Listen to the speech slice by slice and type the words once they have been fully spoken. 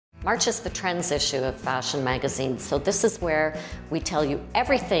March is the trends issue of Fashion Magazine, so this is where we tell you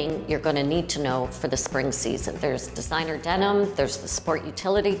everything you're going to need to know for the spring season. There's designer denim, there's the sport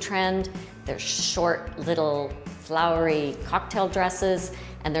utility trend, there's short little flowery cocktail dresses,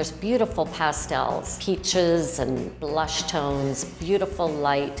 and there's beautiful pastels, peaches and blush tones, beautiful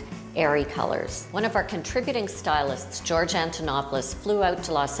light, airy colors. One of our contributing stylists, George Antonopoulos, flew out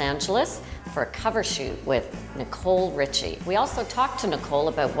to Los Angeles for a cover shoot with Nicole Richie. We also talked to Nicole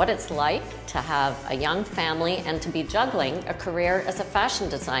about what it's like to have a young family and to be juggling a career as a fashion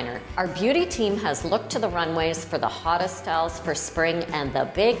designer. Our beauty team has looked to the runways for the hottest styles for spring, and the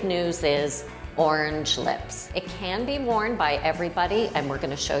big news is orange lips. It can be worn by everybody, and we're going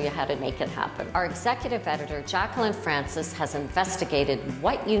to show you how to make it happen. Our executive editor, Jacqueline Francis, has investigated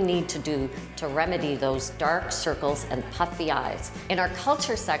what you need to do to remedy those dark circles and puffy eyes. In our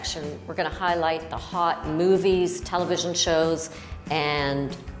culture section, we're going to highlight the hot movies, television shows,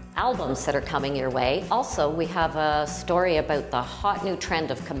 and albums that are coming your way. Also, we have a story about the hot new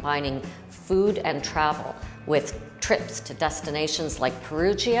trend of combining food and travel with trips to destinations like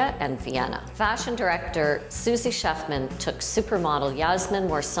Perugia and Vienna. Fashion director Susie Sheffman took supermodel Yasmin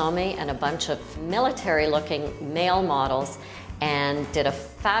Morsome and a bunch of military-looking male models and did a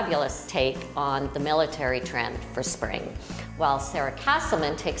fabulous take on the military trend for spring, while Sarah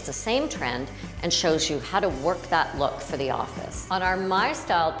Castleman takes the same trend and shows you how to work that look for the office. On our My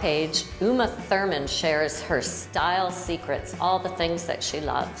Style page, Uma Thurman shares her style secrets, all the things that she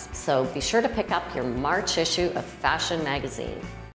loves. So be sure to pick up your March issue of Fashion Magazine.